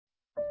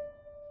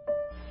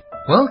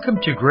Welcome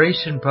to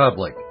Grace in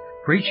Public,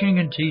 preaching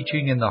and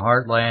teaching in the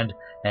heartland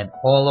and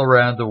all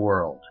around the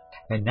world.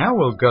 And now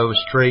we'll go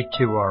straight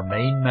to our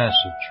main message.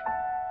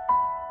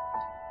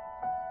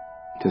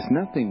 There's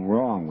nothing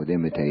wrong with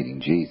imitating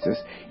Jesus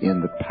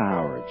in the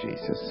power of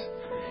Jesus,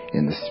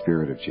 in the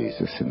Spirit of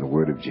Jesus, in the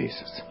Word of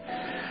Jesus.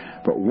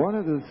 But one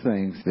of the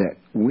things that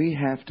we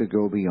have to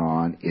go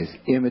beyond is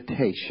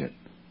imitation.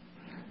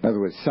 In other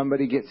words,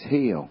 somebody gets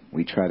healed,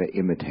 we try to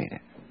imitate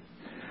it.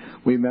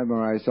 We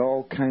memorize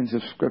all kinds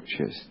of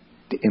scriptures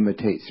to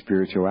imitate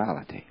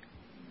spirituality.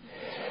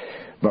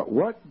 But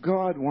what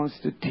God wants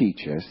to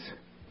teach us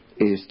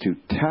is to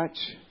touch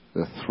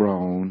the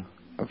throne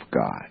of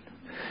God.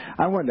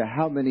 I wonder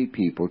how many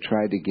people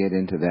tried to get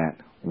into that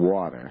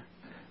water.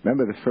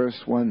 Remember the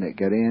first one that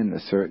got in a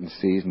certain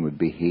season would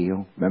be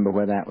healed? Remember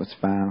where that was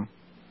found?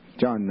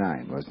 John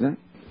 9, wasn't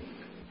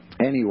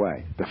it?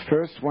 Anyway, the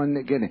first one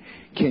that got in.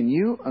 Can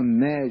you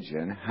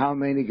imagine how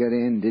many got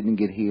in and didn't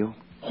get healed?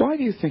 Why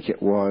do you think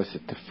it was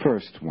that the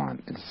first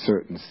one in a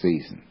certain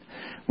season,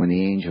 when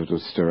the angels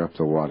would stir up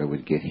the water,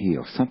 would get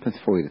healed? Something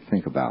for you to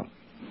think about.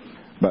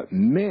 But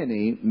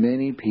many,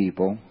 many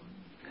people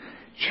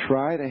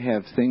try to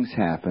have things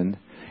happen,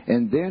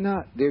 and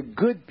they're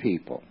good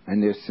people,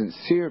 and they're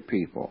sincere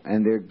people,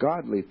 and they're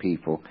godly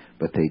people,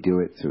 but they do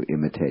it through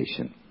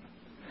imitation.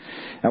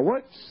 Now,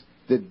 what's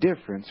the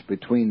difference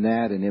between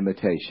that and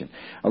imitation?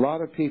 A lot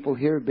of people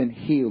here have been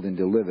healed and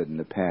delivered in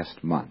the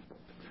past month.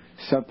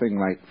 Something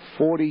like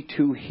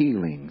 42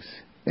 healings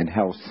in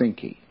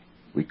Helsinki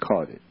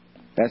recorded.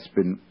 That's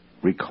been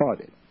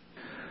recorded.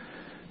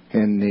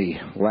 In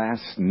the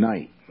last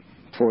night,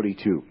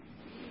 42.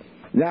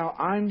 Now,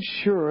 I'm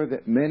sure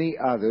that many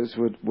others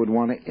would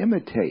want to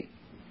imitate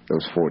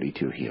those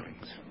 42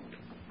 healings.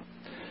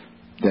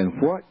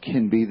 Then what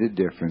can be the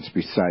difference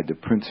beside the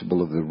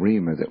principle of the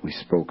Rhema that we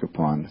spoke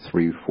upon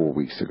 3 or 4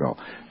 weeks ago?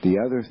 The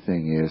other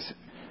thing is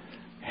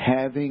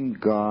having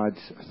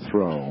God's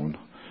throne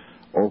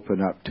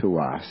open up to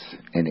us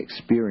and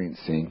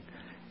experiencing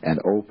an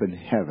open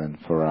heaven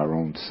for our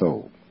own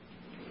soul.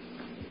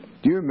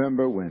 Do you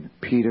remember when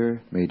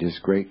Peter made his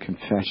great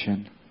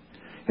confession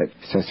at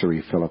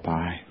Caesarea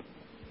Philippi?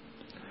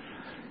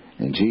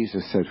 And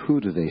Jesus said, "Who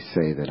do they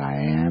say that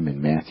I am?"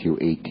 in Matthew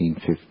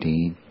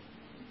 18:15.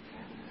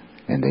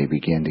 And they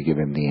began to give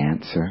him the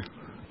answer.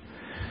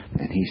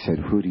 And he said,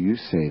 "Who do you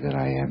say that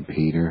I am,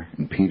 Peter?"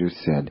 And Peter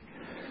said,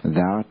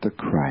 "Thou art the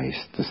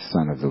Christ, the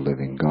Son of the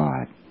living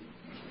God."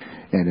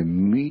 And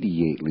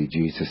immediately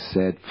Jesus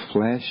said,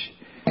 "Flesh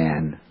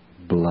and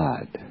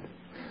blood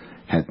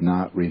hath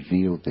not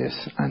revealed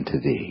this unto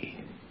thee,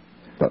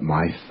 but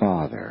my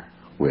Father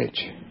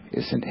which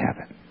is in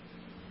heaven."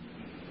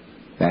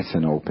 That's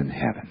an open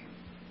heaven.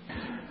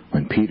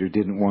 When Peter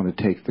didn't want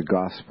to take the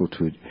gospel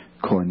to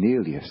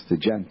Cornelius, the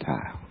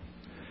Gentile,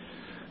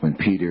 when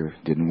Peter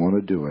didn't want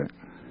to do it,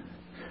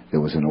 there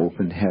was an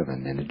open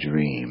heaven in a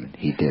dream.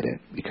 He did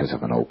it because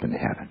of an open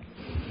heaven.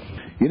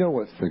 You know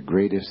what's the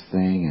greatest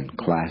thing in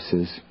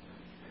classes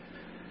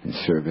and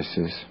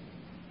services?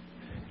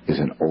 Is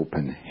an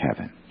open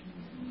heaven.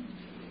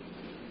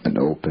 An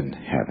open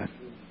heaven.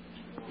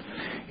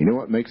 You know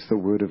what makes the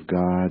Word of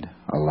God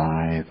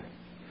alive?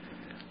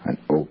 An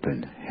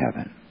open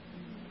heaven.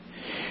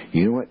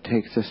 You know what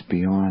takes us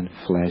beyond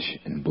flesh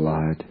and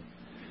blood?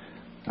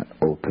 An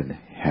open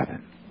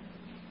heaven.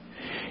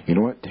 You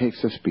know what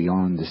takes us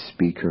beyond the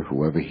speaker,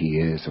 whoever he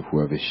is or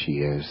whoever she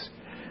is?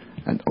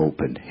 An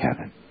open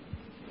heaven.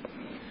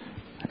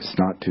 It's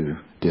not to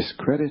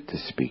discredit the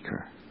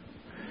speaker,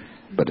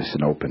 but it's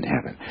an open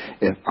heaven.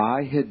 If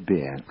I had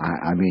been,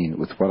 I mean,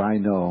 with what I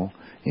know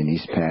in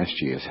these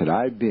past years, had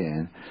I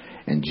been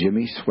in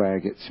Jimmy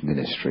Swaggett's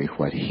ministry,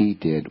 what he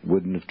did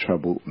wouldn't have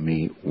troubled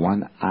me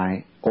one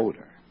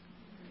iota,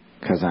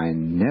 because I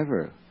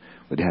never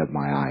would have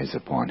my eyes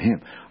upon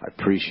him. I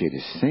appreciate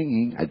his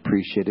singing. I'd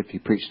appreciate if he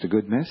preached a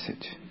good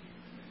message.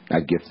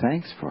 I'd give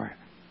thanks for it.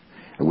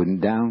 I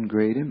wouldn't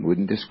downgrade him,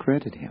 wouldn't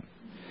discredit him.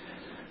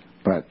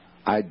 But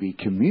I'd be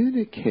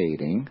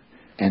communicating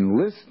and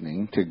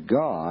listening to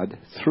God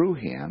through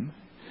him,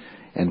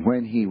 and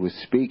when he was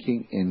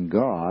speaking in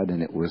God,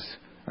 and it was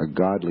a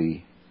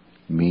godly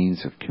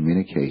means of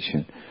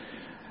communication,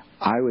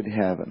 I would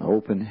have an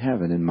open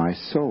heaven in my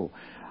soul.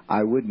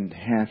 I wouldn't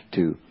have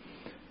to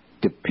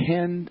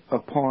depend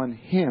upon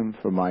him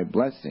for my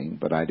blessing,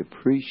 but I'd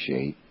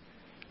appreciate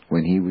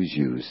when he was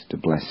used to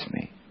bless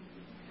me.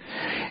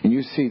 And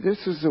you see,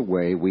 this is the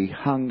way we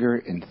hunger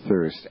and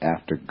thirst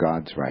after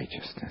God's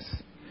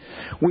righteousness.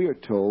 We are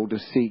told to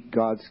seek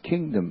God's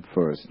kingdom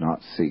first,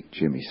 not seek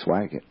Jimmy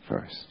Swaggart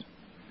first,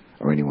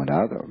 or anyone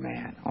other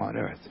man on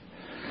earth.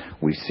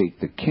 We seek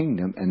the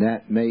kingdom, and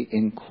that may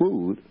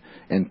include,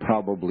 and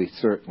probably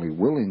certainly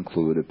will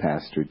include, a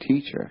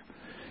pastor-teacher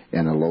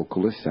in a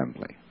local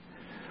assembly.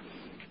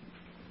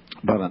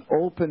 But an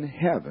open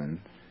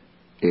heaven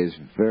is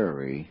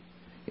very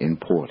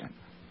important.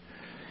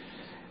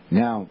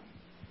 Now,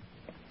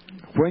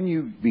 when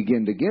you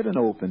begin to get an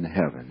open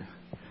heaven,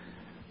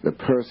 the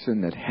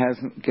person that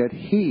hasn't get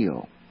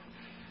healed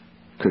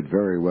could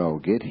very well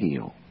get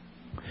healed.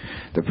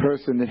 The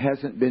person that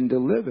hasn't been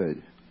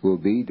delivered will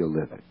be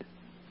delivered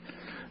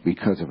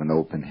because of an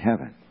open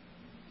heaven.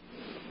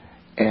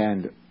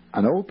 And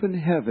an open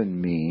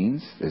heaven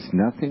means there's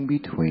nothing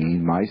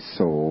between my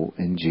soul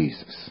and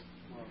Jesus.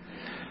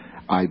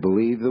 I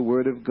believe the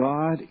Word of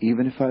God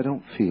even if I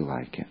don't feel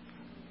like it.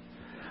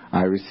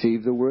 I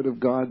receive the Word of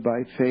God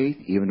by faith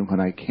even when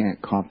I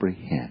can't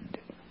comprehend.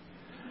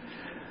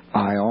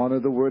 I honor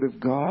the Word of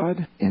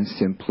God in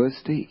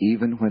simplicity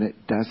even when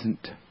it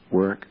doesn't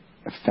work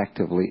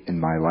effectively in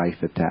my life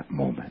at that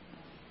moment.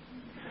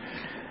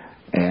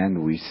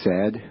 And we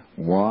said,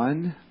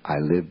 1, I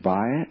live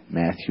by it,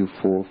 Matthew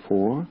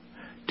 4:4.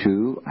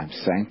 2, I'm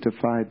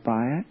sanctified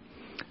by it.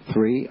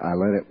 3, I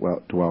let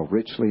it dwell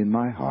richly in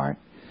my heart.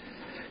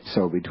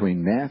 So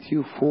between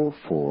Matthew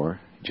 4:4,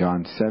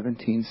 John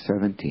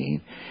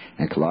 17:17,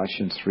 and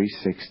Colossians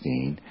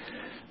 3:16,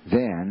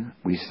 then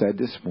we said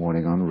this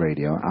morning on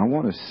radio, I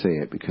want to say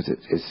it because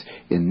it's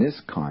in this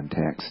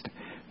context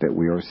that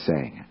we are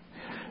saying it.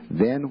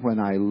 Then when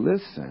I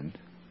listen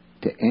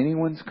to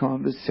anyone's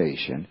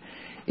conversation,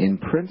 in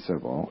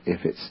principle,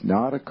 if it's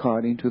not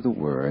according to the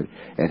Word,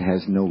 it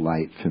has no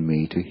light for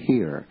me to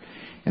hear,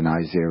 in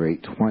Isaiah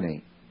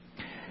 8:20.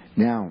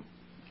 Now,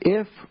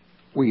 if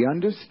we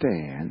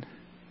understand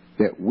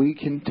that we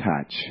can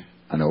touch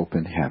an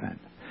open heaven,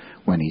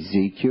 when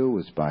Ezekiel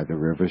was by the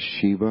river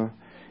Sheba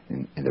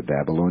in the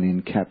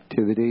Babylonian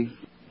captivity,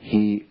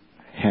 he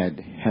had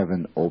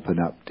heaven open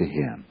up to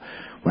him.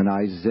 When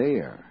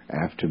Isaiah,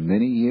 after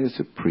many years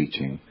of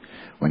preaching,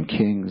 when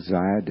King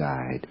Uzziah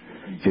died,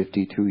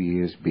 52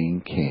 years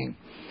being king,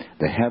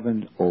 the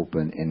heaven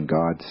opened and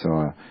God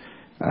saw,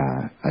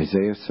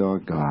 Isaiah saw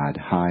God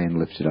high and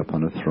lifted up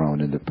on a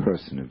throne in the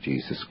person of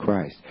Jesus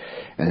Christ.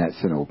 And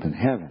that's an open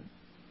heaven.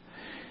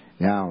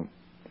 Now,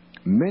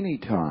 many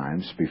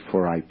times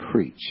before I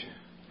preach,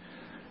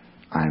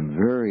 I'm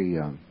very,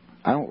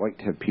 I don't like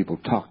to have people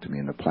talk to me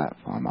on the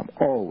platform. I'm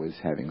always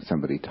having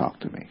somebody talk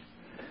to me.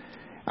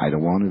 I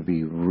don't want to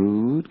be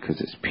rude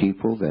because it's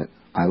people that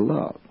I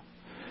love.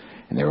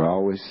 And they're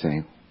always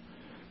saying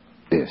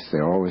this,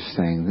 they're always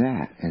saying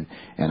that.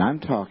 And I'm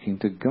talking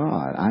to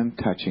God. I'm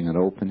touching an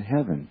open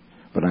heaven.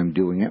 But I'm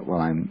doing it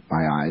while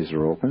my eyes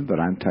are open, but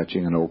I'm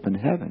touching an open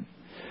heaven.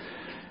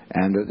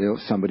 And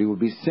somebody will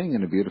be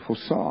singing a beautiful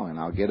song, and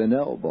I'll get an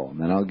elbow,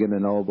 and then I'll get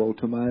an elbow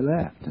to my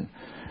left.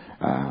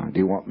 Do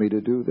you want me to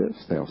do this?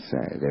 They'll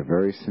say. They're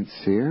very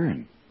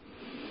sincere,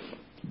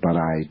 but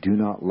I do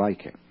not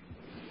like it.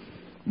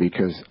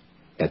 Because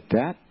at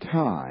that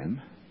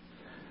time,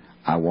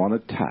 I want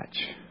to touch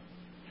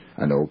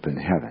an open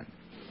heaven.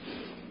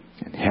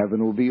 And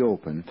heaven will be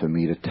open for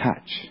me to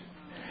touch.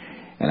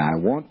 And I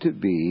want to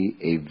be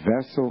a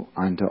vessel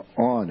unto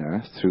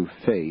honor through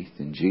faith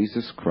in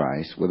Jesus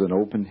Christ with an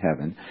open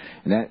heaven.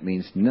 And that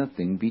means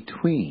nothing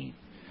between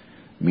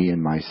me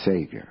and my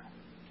Savior.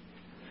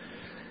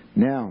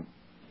 Now,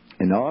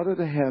 in order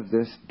to have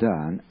this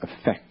done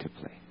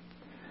effectively,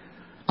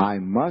 I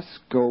must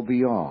go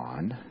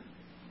beyond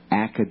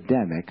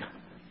academic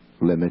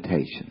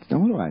limitations. Now,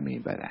 what do I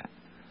mean by that?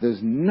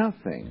 There's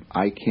nothing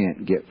I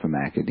can't get from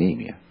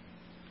academia.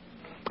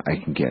 I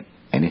can get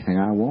anything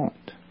I want.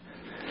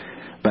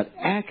 But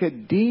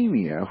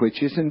academia,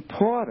 which is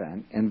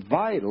important and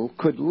vital,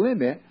 could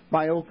limit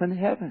my open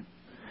heaven.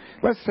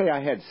 Let's say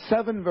I had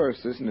 7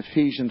 verses in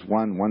Ephesians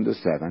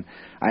 1:1-7.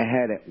 I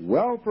had it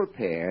well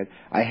prepared.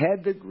 I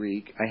had the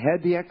Greek. I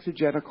had the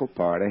exegetical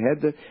part. I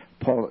had the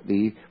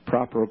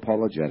proper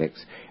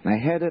apologetics. And I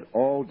had it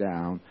all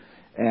down.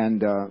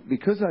 And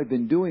because I've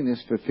been doing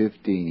this for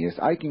 15 years,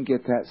 I can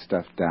get that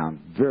stuff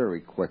down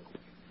very quickly.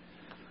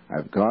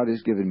 God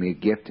has given me a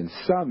gift in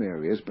some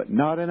areas, but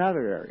not in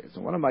other areas.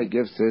 And one of my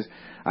gifts is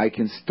I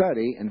can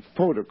study and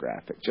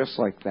photograph it just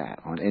like that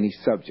on any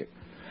subject.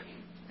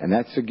 And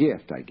that's a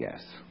gift, I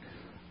guess.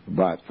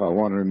 But if I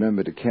want to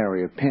remember to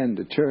carry a pen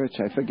to church,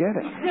 I forget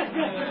it.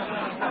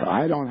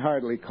 I don't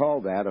hardly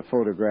call that a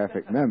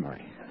photographic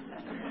memory.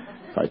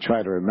 If I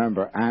try to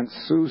remember Aunt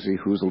Susie,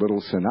 who's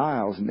little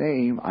Senile's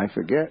name, I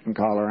forget and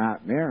call her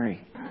Aunt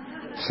Mary.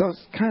 So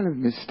it's kind of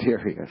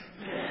mysterious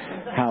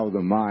how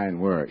the mind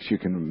works. You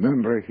can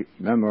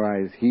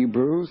memorize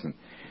Hebrews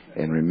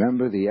and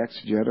remember the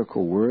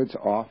exegetical words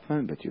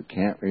often, but you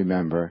can't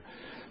remember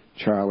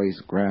Charlie's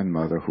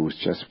grandmother who was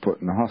just put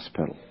in the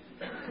hospital.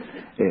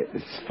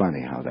 It's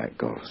funny how that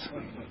goes.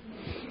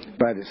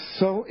 But it's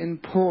so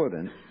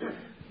important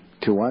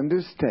to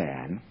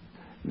understand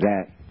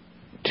that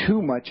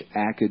too much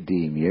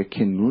academia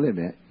can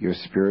limit your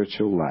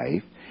spiritual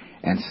life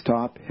and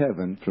stop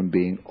heaven from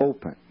being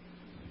open.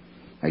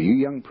 Now, you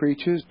young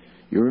preachers,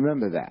 you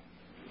remember that.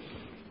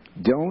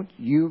 Don't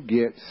you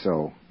get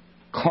so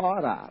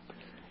caught up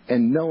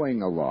in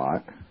knowing a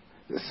lot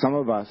that some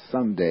of us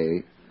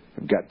someday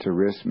have got to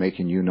risk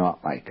making you not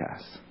like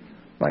us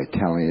by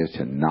telling you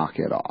to knock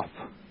it off.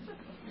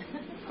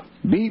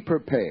 Be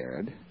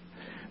prepared,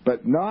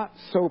 but not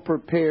so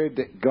prepared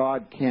that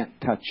God can't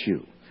touch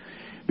you.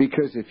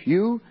 Because if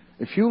you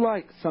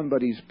like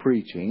somebody's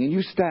preaching and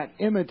you start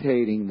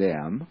imitating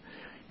them,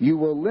 you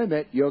will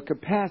limit your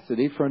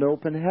capacity for an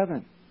open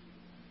heaven.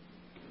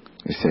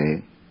 You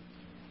see,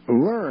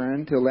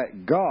 learn to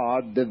let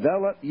God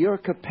develop your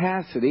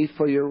capacity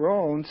for your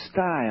own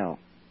style.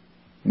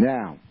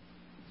 Now,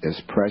 as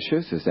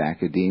precious as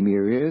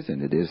academia is,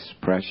 and it is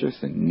precious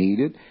and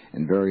needed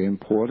and very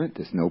important,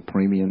 there's no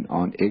premium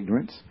on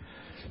ignorance.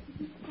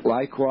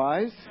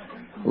 Likewise,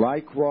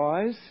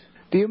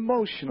 the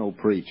emotional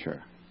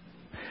preacher.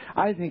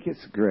 I think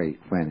it's great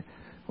when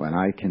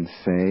I can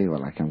say, well,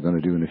 like I'm going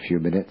to do in a few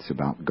minutes,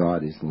 about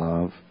God is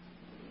love,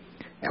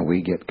 and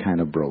we get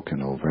kind of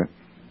broken over it.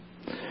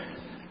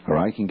 Or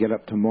I can get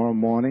up tomorrow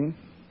morning.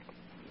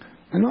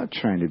 I'm not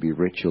trying to be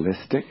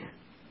ritualistic.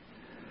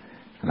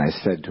 And I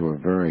said to a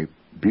very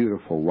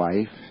beautiful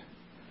wife,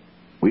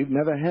 we've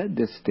never had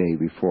this day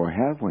before,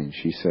 have we? And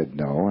she said,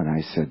 no. And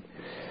I said,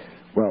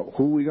 well,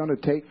 who are we going to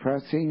take for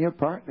our senior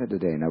partner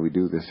today? Now, we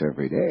do this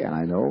every day, and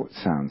I know it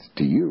sounds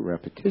to you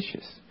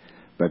repetitious.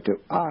 But to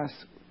us,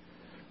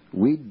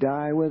 we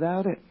die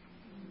without it.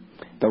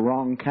 The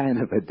wrong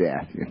kind of a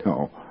death, you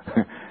know.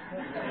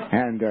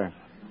 And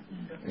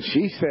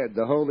she said,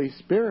 the Holy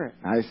Spirit.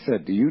 I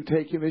said, do you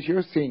take him as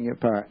your senior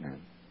partner?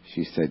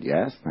 She said,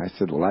 yes. And I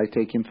said, well, I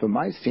take him for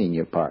my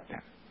senior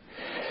partner.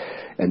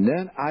 And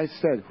then I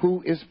said,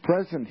 who is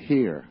present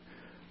here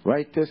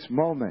right this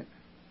moment?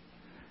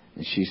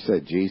 And she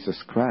said, Jesus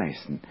Christ.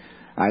 And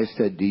I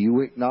said, do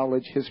you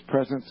acknowledge his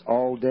presence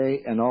all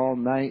day and all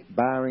night,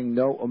 barring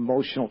no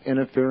emotional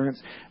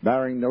interference,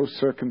 barring no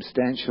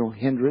circumstantial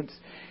hindrance,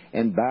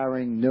 and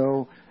barring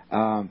no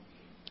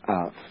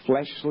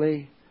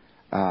fleshly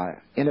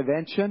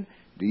intervention?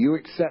 Do you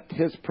accept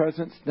his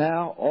presence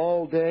now,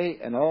 all day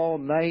and all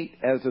night,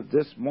 as of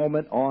this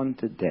moment on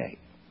today?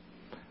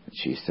 And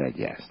she said,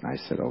 yes. And I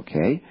said,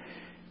 okay.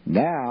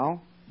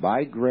 Now,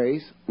 by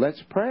grace,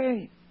 let's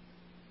pray.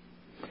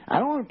 I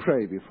don't want to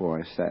pray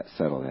before I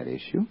settle that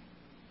issue.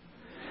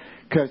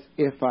 Because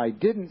if I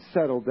didn't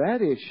settle that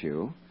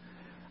issue,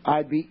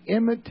 I'd be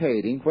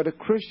imitating what a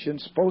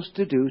Christian's supposed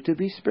to do to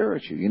be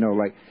spiritual. You know,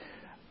 like,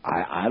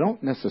 I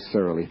don't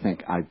necessarily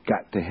think I've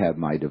got to have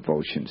my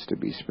devotions to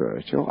be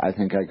spiritual. I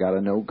think I got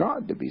to know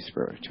God to be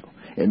spiritual.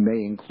 It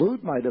may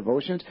include my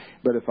devotions,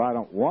 but if I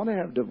don't want to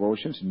have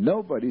devotions,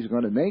 nobody's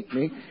going to make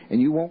me, and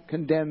you won't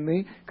condemn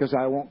me because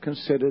I won't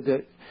consider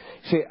that.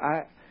 See,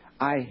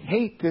 I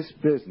hate this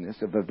business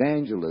of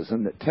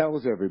evangelism that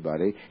tells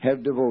everybody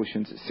have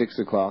devotions at 6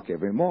 o'clock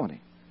every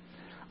morning.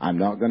 I'm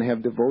not going to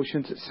have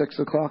devotions at 6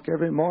 o'clock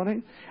every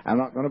morning. I'm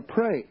not going to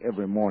pray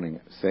every morning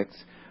at 6.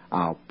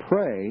 I'll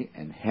pray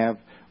and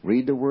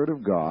read the Word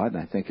of God, and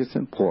I think it's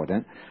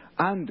important,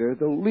 under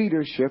the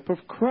leadership of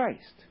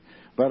Christ.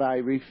 But I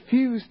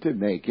refuse to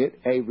make it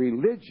a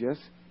religious,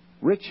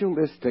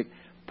 ritualistic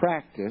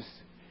practice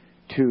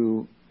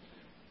to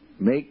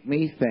make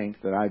me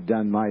think that I've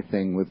done my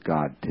thing with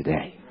God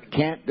today. I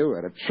can't do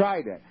it. I've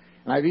tried it.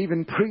 And I've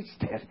even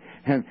preached it,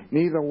 and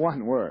neither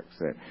one works.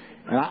 And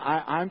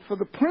I'm for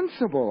the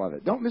principle of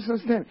it. Don't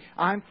misunderstand me.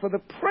 I'm for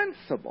the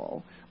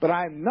principle, but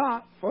I'm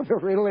not for the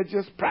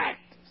religious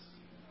practice.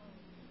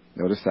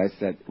 Notice I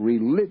said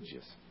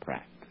religious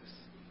practice.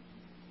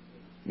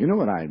 You know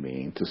what I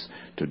mean,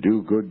 to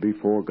do good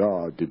before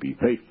God, to be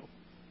faithful.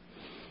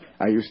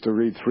 I used to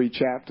read 3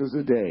 chapters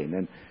a day, and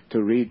then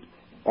to read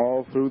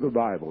all through the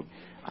Bible.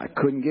 I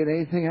couldn't get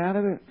anything out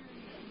of it.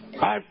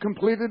 I've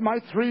completed my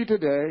 3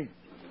 today.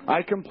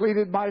 I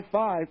completed my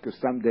 5, because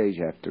some days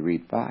you have to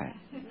read 5.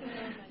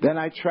 Then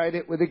I tried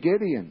it with the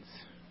Gideons.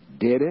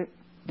 Did it.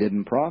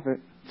 Didn't profit.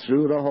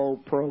 Threw the whole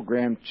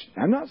program.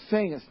 I'm not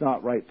saying it's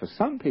not right for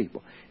some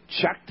people.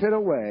 Chucked it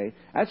away.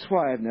 That's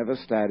why I've never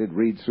started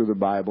read through the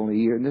Bible in a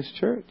year in this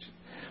church.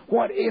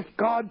 What if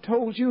God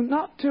told you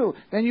not to?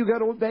 Then you got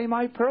to obey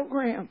my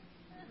program.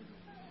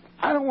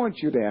 I don't want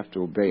you to have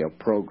to obey a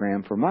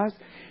program from us.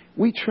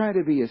 We try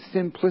to be as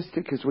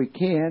simplistic as we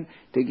can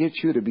to get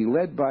you to be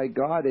led by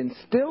God and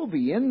still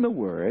be in the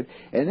Word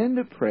and in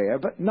the prayer,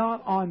 but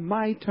not on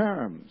my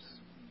terms.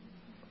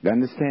 You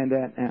understand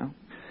that now?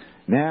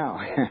 Now,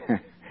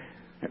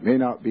 it may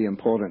not be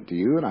important to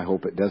you, and I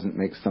hope it doesn't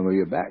make some of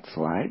you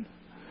backslide.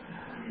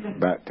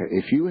 But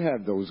if you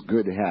have those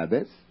good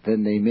habits,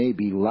 then they may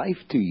be life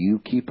to you.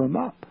 Keep them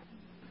up.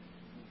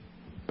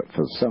 But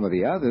for some of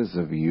the others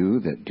of you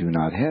that do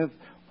not have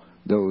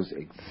those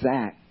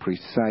exact,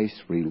 precise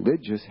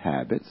religious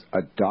habits,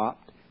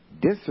 adopt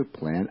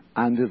discipline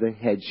under the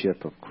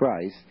headship of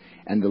Christ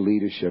and the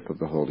leadership of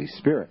the Holy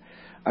Spirit.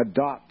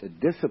 Adopt a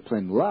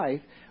disciplined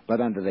life,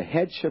 but under the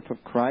headship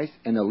of Christ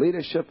and the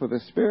leadership of the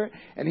Spirit.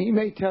 And He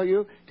may tell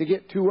you to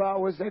get 2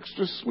 hours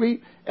extra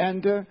sleep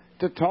and to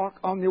talk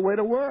on your way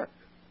to work.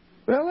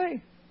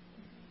 Really?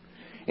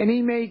 And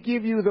He may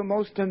give you the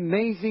most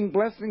amazing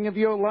blessing of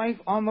your life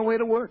on the way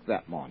to work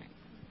that morning.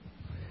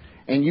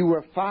 And you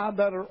were far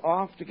better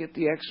off to get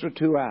the extra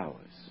 2 hours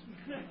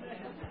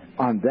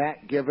on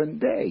that given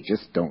day.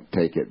 Just don't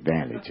take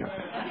advantage of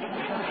it.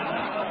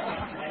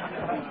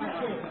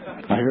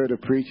 I heard a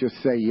preacher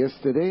say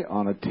yesterday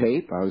on a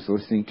tape I was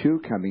listening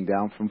to coming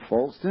down from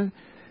Folston.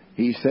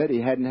 He said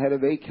he hadn't had a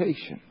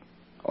vacation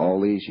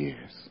all these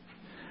years.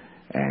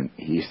 And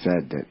he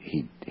said that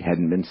he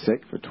hadn't been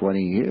sick for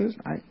 20 years.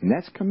 And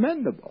that's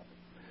commendable.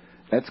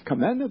 That's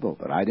commendable.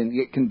 But I didn't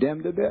get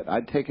condemned a bit.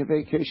 I'd take a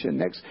vacation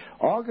next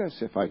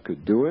August if I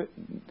could do it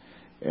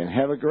and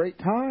have a great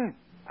time.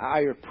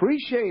 I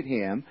appreciate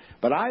him,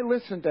 but I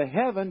listen to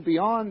heaven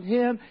beyond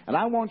him, and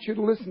I want you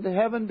to listen to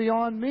heaven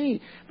beyond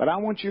me. But I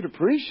want you to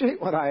appreciate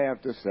what I have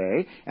to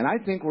say, and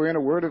I think we're in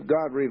a Word of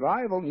God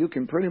revival, and you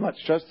can pretty much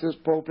trust this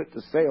pulpit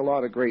to say a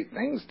lot of great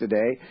things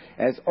today,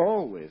 as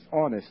always,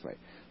 honestly.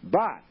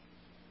 But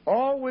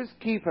always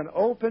keep an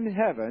open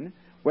heaven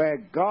where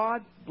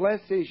God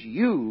blesses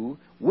you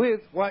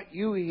with what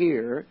you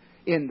hear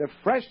in the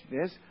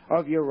freshness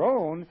of your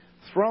own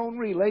throne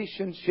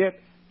relationship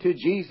to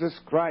Jesus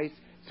Christ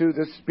through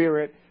the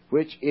Spirit,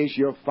 which is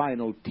your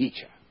final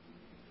teacher.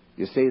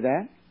 You see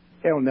that?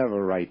 They'll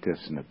never write this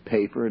in the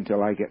paper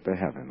until I get to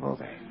heaven, will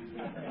they?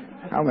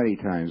 How many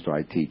times do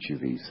I teach you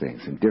these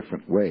things in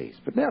different ways?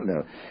 But they'll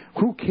never.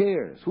 Who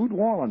cares? Who'd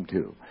want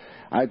them to?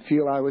 I'd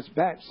feel I was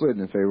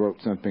backslidden if they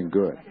wrote something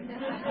good.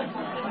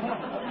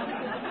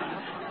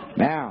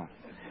 Now,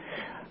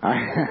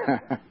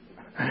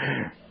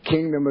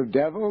 kingdom of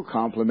devil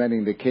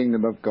complimenting the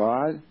kingdom of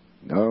God?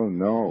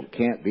 No,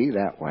 can't be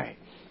that way.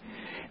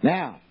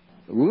 Now,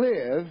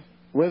 live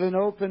with an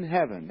open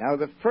heaven. Now,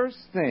 the first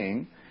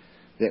thing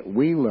that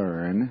we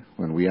learn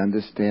when we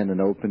understand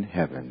an open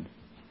heaven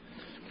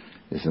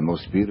is the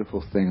most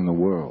beautiful thing in the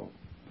world.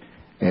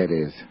 It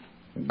is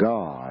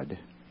God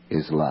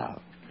is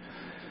love.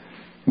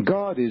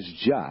 God is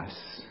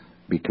just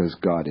because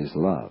God is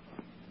love.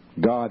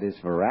 God is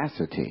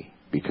veracity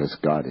because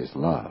God is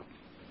love.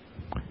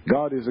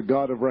 God is a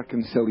God of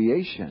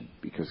reconciliation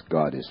because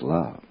God is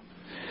love.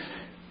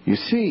 You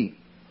see,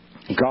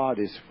 God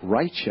is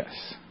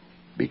righteous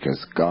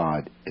because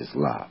God is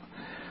love.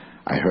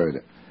 I heard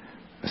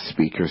a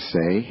speaker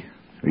say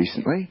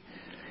recently,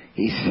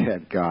 he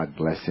said, God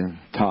bless him,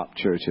 top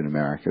church in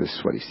America, this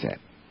is what he said.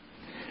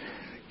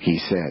 He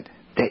said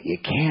that you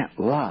can't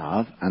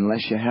love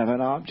unless you have an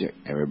object.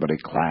 Everybody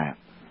clap.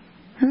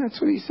 And that's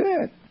what he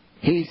said.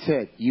 He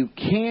said, you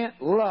can't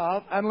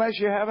love unless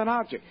you have an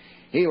object.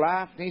 He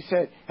laughed and he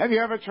said, have you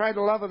ever tried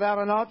to love without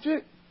an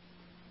object?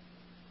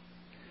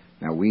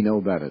 Now, we know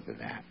better than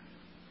that.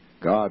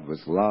 God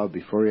was love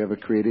before he ever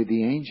created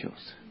the angels.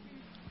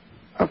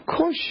 Of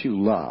course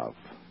you love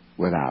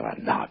without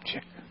an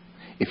object.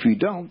 If you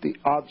don't, the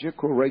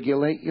object will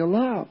regulate your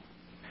love.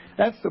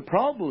 That's the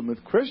problem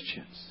with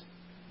Christians.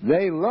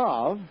 They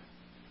love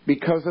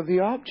because of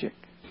the object.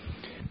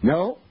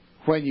 No,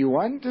 when you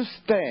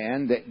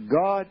understand that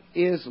God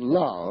is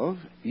love,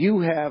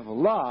 you have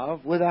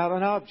love without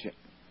an object.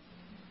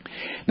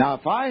 Now,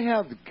 if I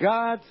have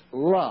God's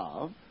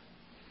love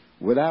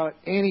without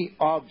any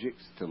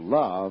objects to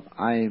love,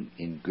 I am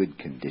in good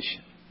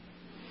condition.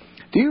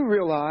 Do you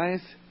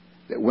realize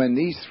that when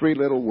these three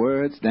little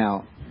words,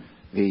 now,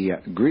 the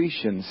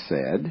Grecians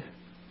said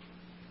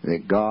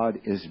that God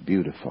is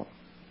beautiful.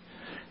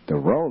 The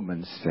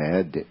Romans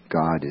said that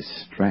God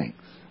is strength.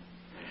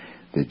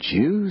 The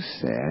Jews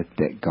said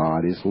that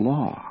God is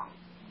law.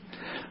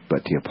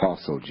 But the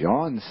Apostle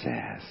John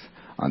says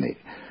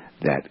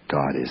that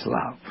God is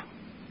love.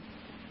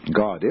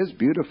 God is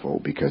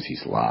beautiful because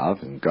he's love,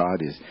 and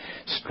God is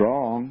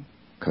strong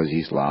because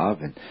he's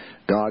love, and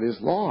God is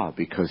law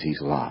because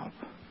he's love.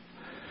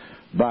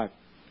 But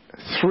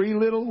three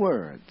little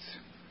words,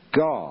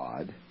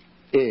 God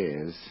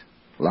is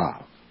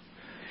love.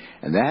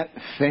 And that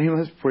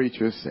famous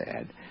preacher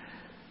said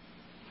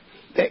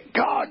that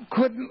God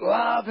couldn't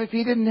love if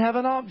he didn't have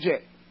an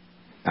object.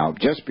 Now,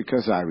 just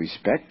because I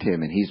respect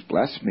him and he's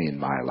blessed me in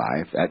my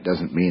life, that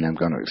doesn't mean I'm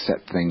going to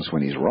accept things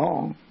when he's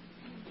wrong.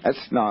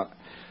 That's not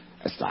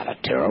a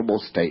terrible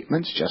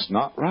statement. It's just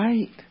not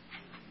right.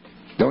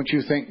 Don't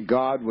you think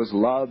God was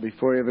love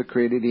before he ever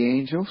created the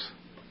angels?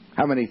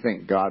 How many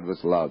think God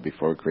was love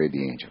before he created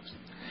the angels?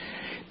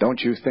 Don't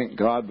you think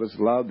God was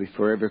love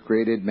before he ever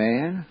created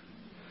man?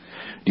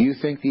 Do you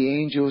think the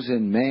angels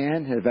and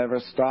man have ever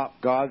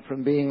stopped God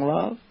from being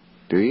love?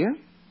 Do you?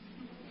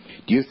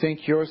 Do you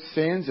think your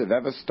sins have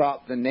ever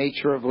stopped the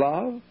nature of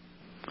love?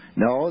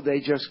 No,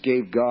 they just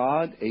gave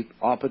God an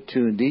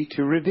opportunity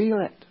to reveal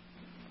it,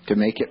 to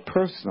make it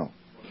personal.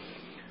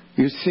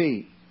 You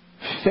see,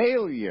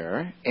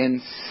 failure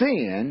and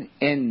sin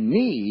and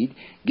need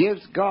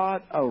gives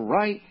God a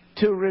right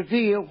to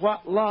reveal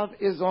what love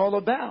is all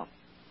about.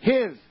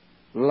 His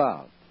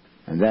love.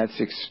 And that's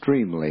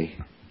extremely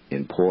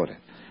important.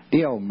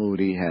 D.L.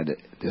 Moody had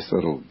this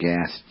little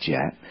gas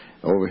jet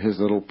over his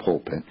little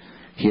pulpit.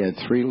 He had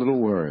three little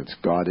words,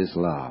 God is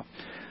love.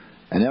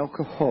 An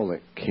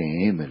alcoholic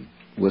came and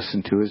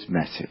listened to his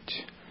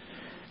message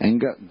and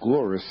got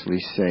gloriously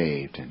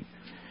saved. And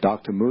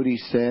Dr. Moody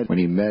said when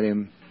he met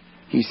him,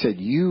 he said,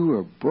 you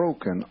were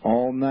broken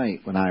all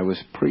night when I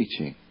was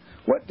preaching.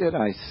 What did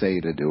I say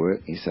to do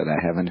it? He said,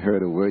 I haven't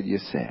heard a word you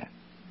said.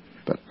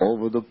 But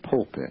over the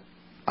pulpit,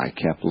 I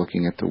kept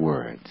looking at the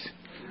words,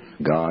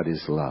 God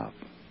is love.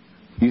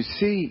 You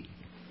see,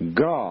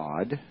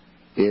 God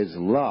is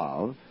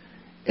love,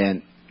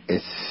 and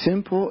as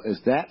simple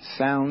as that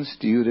sounds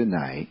to you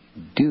tonight,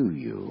 do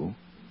you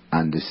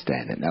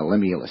understand it? Now, let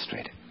me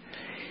illustrate it.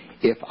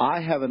 If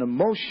I have an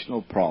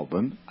emotional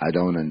problem, I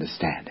don't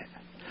understand it.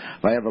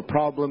 If I have a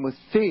problem with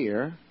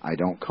fear, I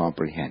don't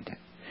comprehend it.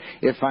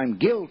 If I'm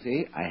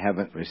guilty, I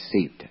haven't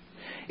received it.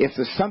 If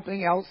there's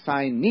something else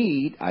I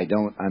need, I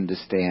don't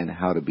understand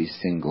how to be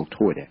single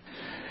toward it.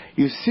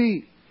 You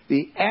see,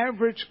 the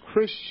average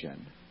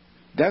Christian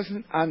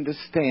doesn't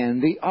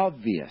understand the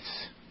obvious.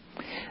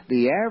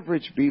 The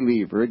average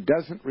believer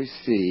doesn't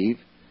receive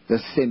the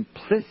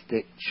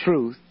simplistic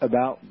truth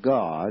about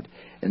God,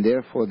 and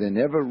therefore they're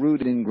never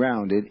rooted and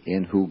grounded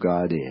in who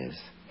God is.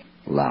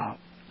 Love.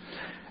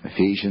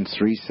 Ephesians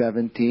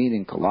 3:17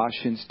 and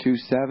Colossians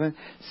 2:7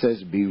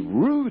 says, be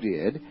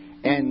rooted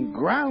and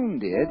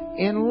grounded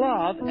in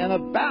love and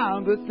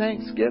abound with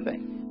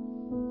thanksgiving.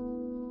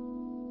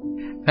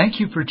 Thank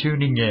you for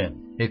tuning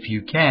in. If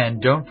you can,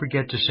 don't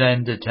forget to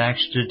send a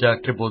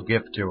tax-deductible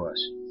gift to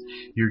us.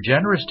 Your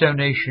generous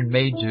donation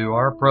made to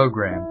our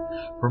program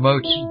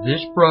promotes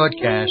this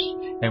broadcast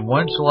and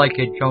ones like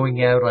it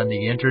going out on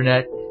the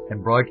Internet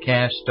and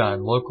broadcast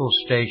on local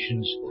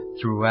stations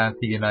throughout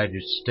the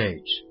United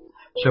States.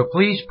 So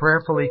please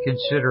prayerfully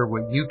consider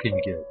what you can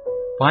give.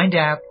 Find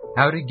out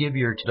how to give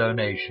your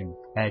donation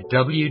at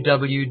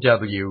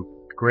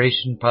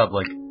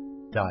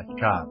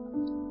www.graysonpublic.com.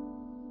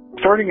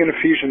 Starting in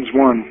Ephesians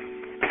 1,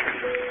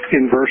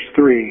 in verse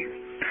 3,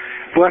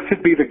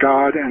 Blessed be the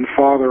God and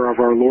Father of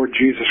our Lord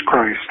Jesus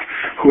Christ,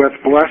 who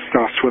hath blessed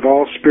us with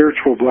all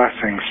spiritual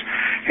blessings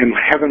in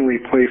heavenly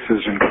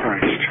places in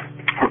Christ,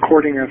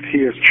 according as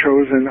he has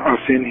chosen us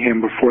in him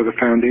before the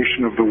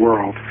foundation of the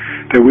world,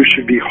 that we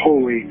should be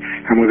holy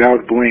and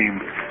without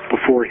blame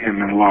before him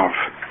in love.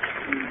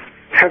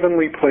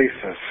 Heavenly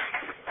places.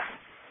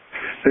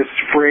 This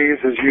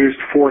phrase is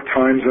used 4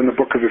 times in the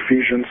book of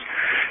Ephesians,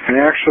 and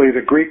actually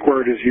the Greek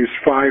word is used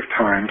 5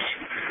 times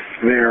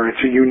there.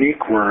 It's a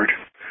unique word.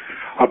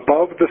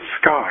 Above the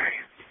sky,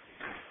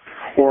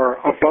 or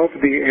above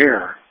the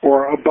air,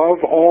 or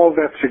above all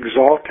that's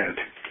exalted.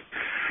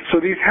 So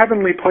these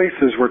heavenly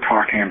places we're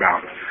talking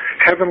about,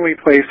 heavenly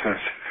places.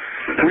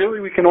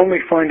 Really, we can only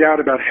find out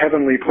about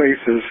heavenly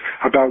places,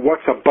 about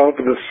what's above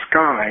the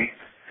sky,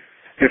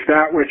 if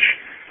that which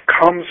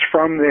comes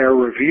from there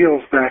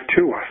reveals that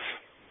to us,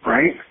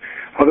 right?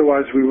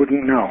 Otherwise, we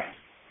wouldn't know.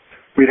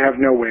 We'd have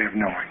no way of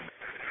knowing.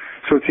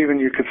 So it's even,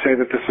 you could say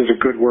that this is a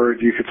good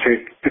word, you could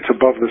say it's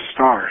above the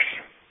stars.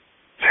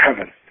 It's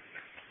heaven.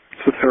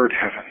 It's the third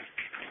heaven.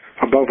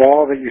 Above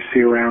all that you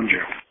see around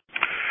you.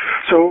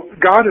 So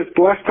God has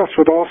blessed us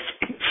with all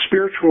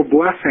spiritual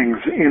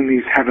blessings in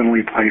these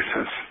heavenly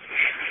places.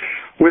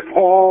 With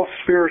all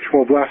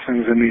spiritual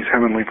blessings in these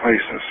heavenly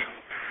places.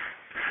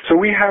 So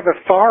we have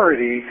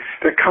authority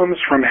that comes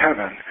from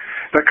heaven,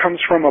 that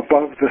comes from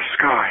above the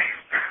sky.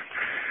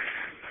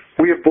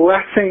 We have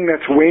blessing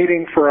that's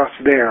waiting for us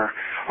there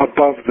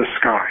above the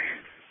sky.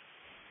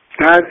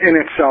 That in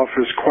itself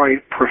is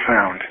quite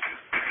profound.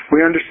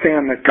 We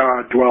understand that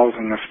God dwells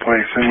in this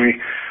place, and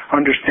we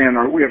understand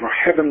we have a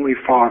heavenly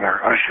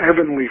Father,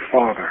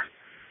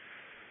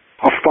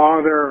 a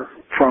Father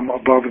from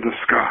above the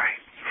sky.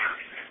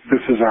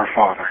 This is our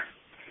Father.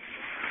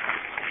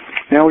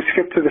 Now we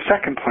skip to the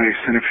second place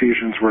in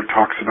Ephesians where it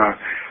talks about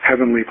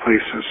heavenly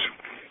places.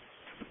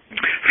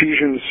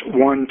 Ephesians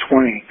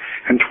 1:20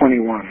 and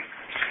 21.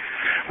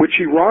 Which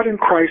he wrought in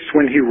Christ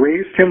when he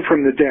raised him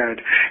from the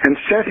dead and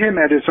set him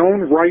at his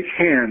own right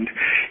hand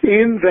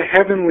in the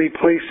heavenly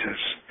places,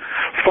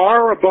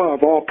 far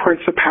above all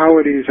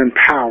principalities and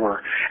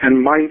power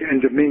and might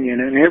and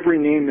dominion and every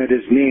name that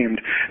is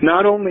named,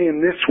 not only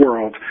in this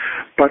world,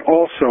 but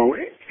also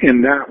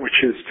in that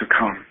which is to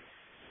come.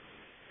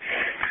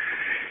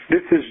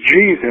 This is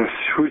Jesus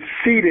who's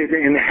seated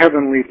in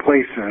heavenly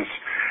places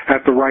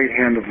at the right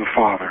hand of the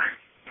Father.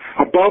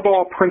 Above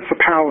all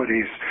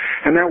principalities.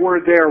 And that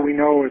word there, we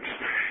know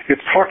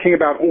it's talking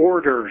about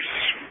orders.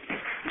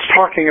 It's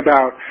talking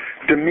about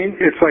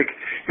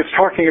it's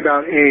talking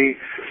about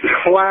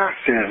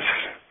classes.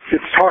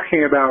 It's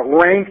talking about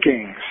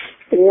rankings,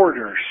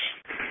 orders.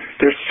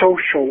 There's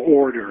social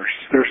orders.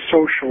 There's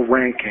social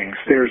rankings.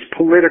 There's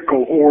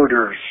political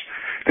orders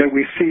that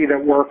we see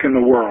that work in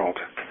the world.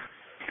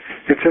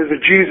 It says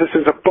that Jesus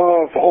is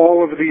above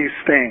all of these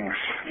things,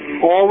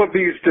 all of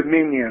these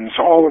dominions,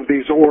 all of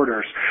these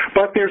orders.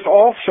 But there's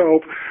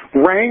also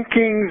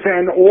rankings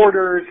and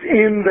orders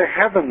in the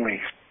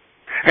heavenlies.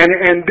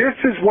 And this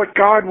is what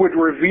God would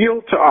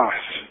reveal to us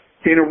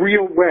in a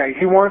real way.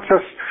 He wants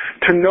us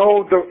to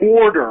know the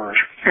order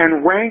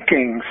and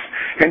rankings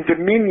and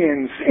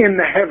dominions in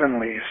the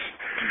heavenlies.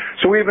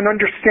 So we have an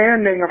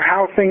understanding of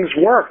how things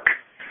work,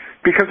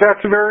 because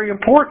that's very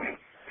important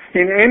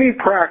in any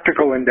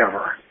practical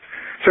endeavor.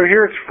 So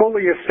here it's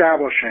fully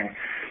establishing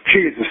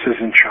Jesus is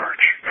in charge.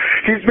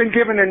 He's been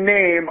given a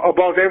name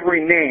above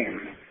every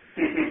name.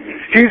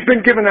 He's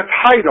been given a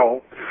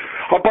title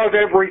above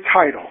every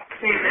title.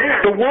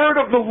 The word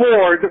of the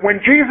Lord,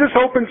 when Jesus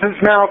opens his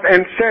mouth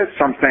and says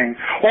something,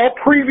 all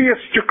previous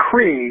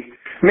decree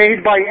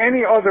made by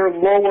any other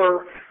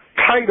lower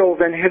title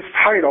than his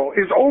title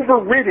is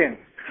overridden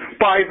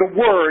by the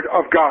Word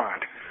of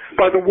God,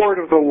 by the Word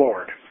of the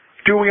Lord.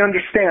 Do we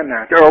understand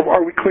that? Or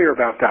are we clear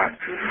about that?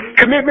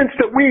 Commitments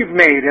that we've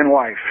made in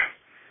life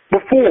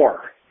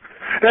before.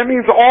 That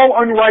means all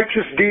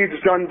unrighteous deeds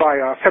done by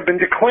us have been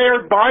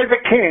declared by the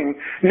King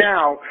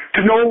now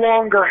to no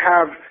longer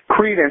have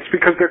credence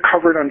because they're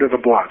covered under the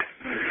blood.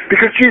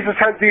 Because Jesus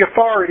has the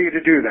authority to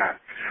do that.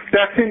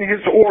 That's in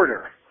his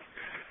order.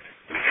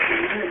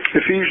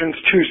 Ephesians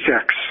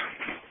 2:6.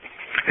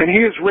 And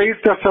he has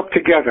raised us up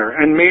together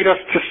and made us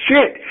to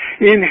sit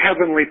in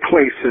heavenly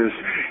places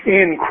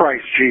in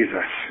Christ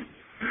Jesus.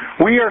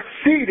 We are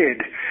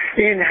seated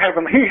in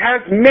heaven. He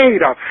has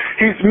made us.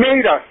 He's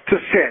made us to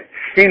sit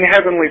in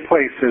heavenly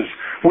places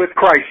with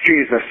Christ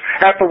Jesus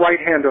at the right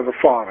hand of the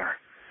Father.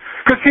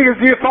 Because he has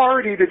the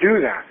authority to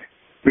do that.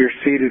 We are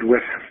seated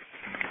with him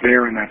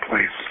there in that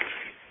place.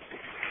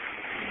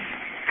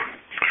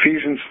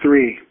 Ephesians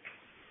 3,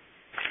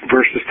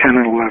 verses 10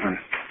 and 11.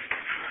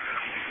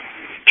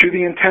 To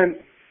the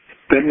intent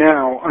that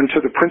now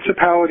unto the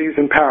principalities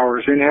and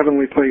powers in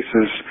heavenly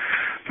places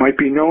might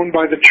be known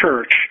by the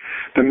church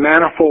the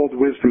manifold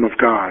wisdom of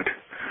God,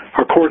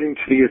 according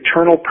to the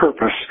eternal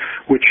purpose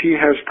which he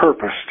has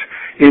purposed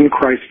in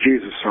Christ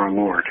Jesus our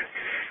Lord.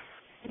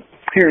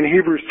 Here in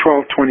Hebrews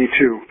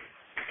 12:22,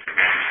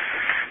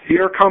 ye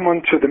are come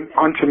unto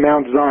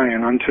Mount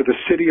Zion, unto the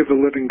city of the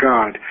living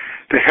God,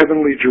 the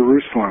heavenly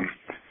Jerusalem.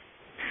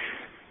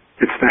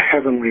 It's the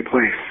heavenly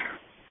place.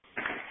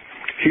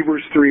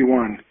 Hebrews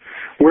 3:1.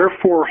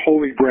 Wherefore,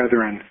 holy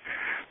brethren,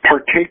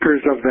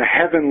 partakers of the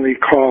heavenly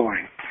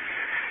calling,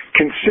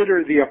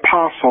 consider the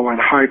apostle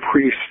and high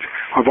priest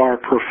of our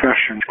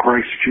profession,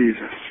 Christ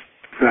Jesus,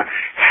 the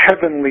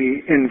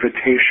heavenly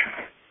invitation,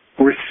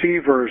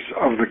 receivers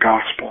of the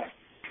gospel.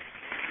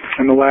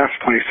 And the last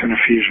place in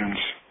Ephesians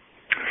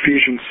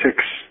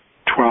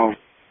 6:12.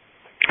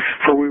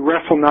 For we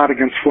wrestle not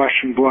against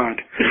flesh and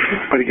blood,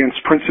 but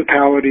against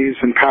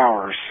principalities and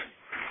powers,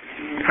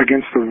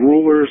 against the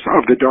rulers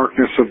of the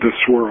darkness of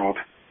this world.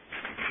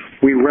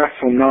 We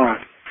wrestle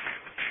not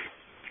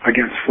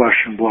against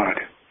flesh and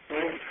blood.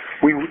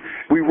 We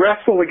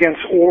wrestle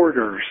against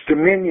orders,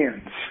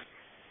 dominions,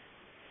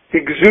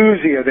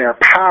 exousia, their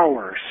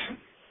powers.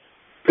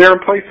 They're in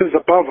places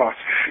above us.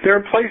 They're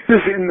in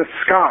places in the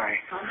sky.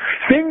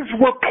 Things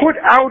were put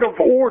out of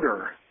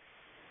order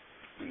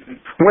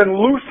when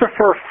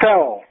Lucifer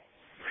fell.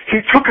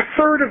 He took a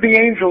third of the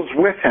angels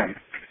with him.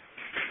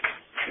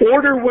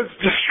 Order was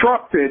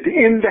disrupted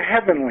in the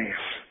heavenlies.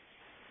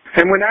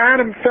 And when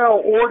Adam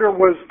fell, order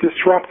was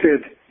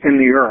disrupted in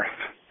the earth.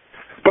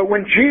 But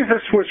when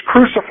Jesus was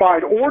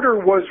crucified, order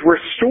was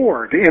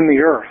restored in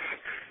the earth.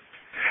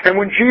 And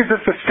when Jesus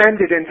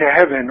ascended into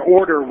heaven,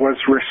 order was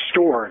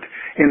restored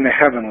in the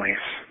heavenlies.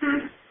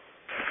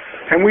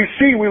 And we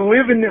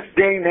live in this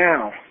day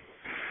now,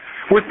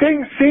 where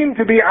things seem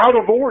to be out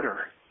of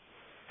order.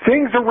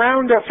 Things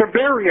around us are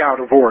very out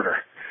of order.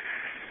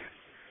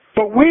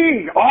 But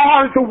we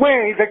are the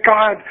way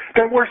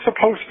that we're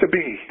supposed to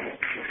be.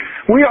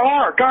 We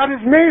are. God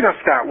has made us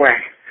that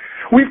way.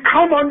 We've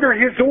come under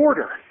his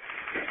order.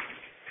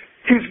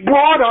 He's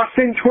brought us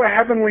into a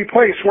heavenly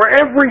place where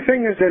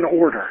everything is in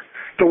order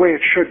the way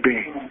it should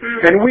be.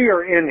 And we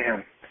are in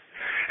him.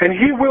 And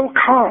he will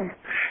come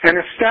and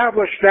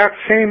establish that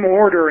same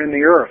order in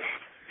the earth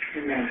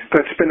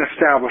that's been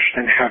established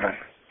in heaven.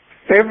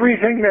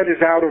 Everything that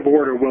is out of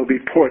order will be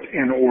put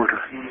in order.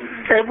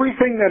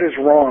 Everything that is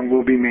wrong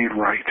will be made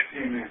right.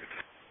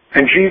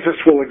 And Jesus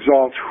will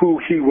exalt who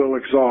he will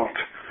exalt.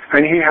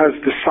 And he has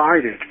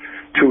decided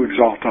to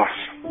exalt us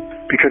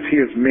because he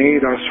has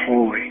made us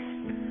holy.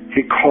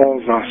 He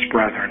calls us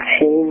brethren,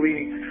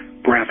 holy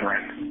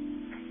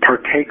brethren,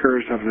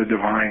 partakers of the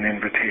divine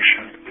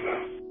invitation.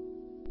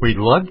 We'd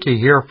love to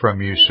hear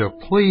from you, so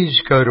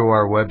please go to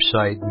our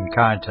website and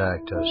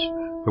contact us.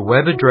 The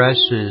web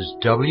address is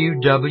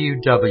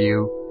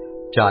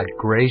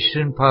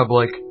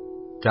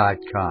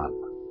www.graceinpublic.com.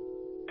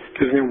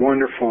 Isn't it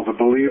wonderful? The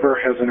believer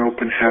has an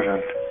open heaven.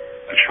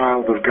 The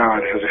child of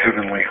God has a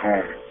heavenly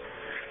home.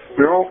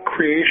 We're all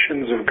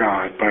creations of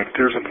God, but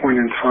there's a point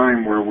in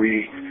time where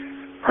we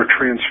are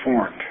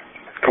transformed.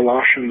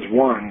 Colossians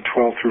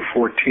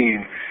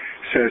 1:12-14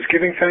 says,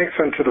 giving thanks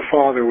unto the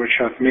Father which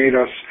hath made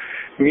us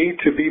meet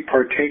to be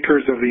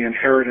partakers of the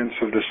inheritance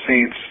of the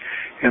saints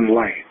in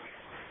light,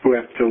 who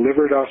hath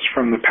delivered us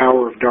from the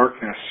power of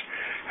darkness,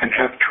 and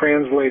hath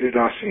translated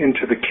us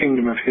into the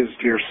kingdom of his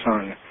dear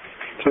Son.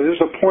 So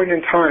there's a point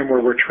in time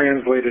where we're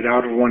translated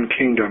out of one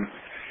kingdom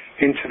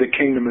into the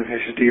kingdom of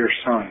his dear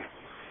Son.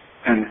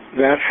 And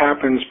that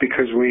happens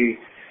because we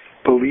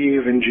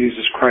believe in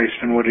Jesus Christ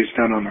and what he's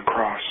done on the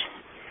cross.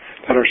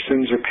 That our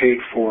sins are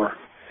paid for.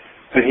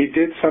 That he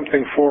did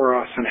something for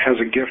us and has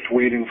a gift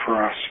waiting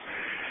for us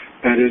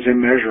that is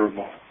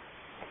immeasurable.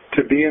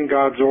 To be in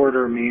God's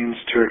order means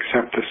to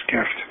accept this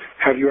gift.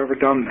 Have you ever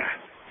done that?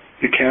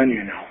 You can,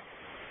 you know.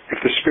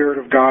 If the Spirit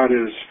of God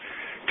is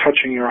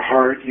touching your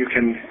heart, you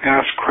can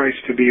ask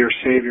Christ to be your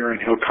Savior,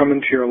 and he'll come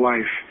into your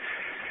life,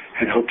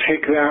 and he'll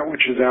take that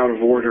which is out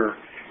of order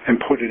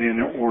and put it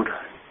in order.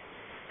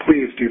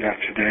 Please do that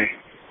today.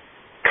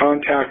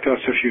 Contact us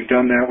if you've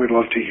done that. We'd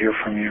love to hear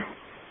from you.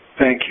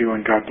 Thank you,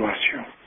 and God bless you.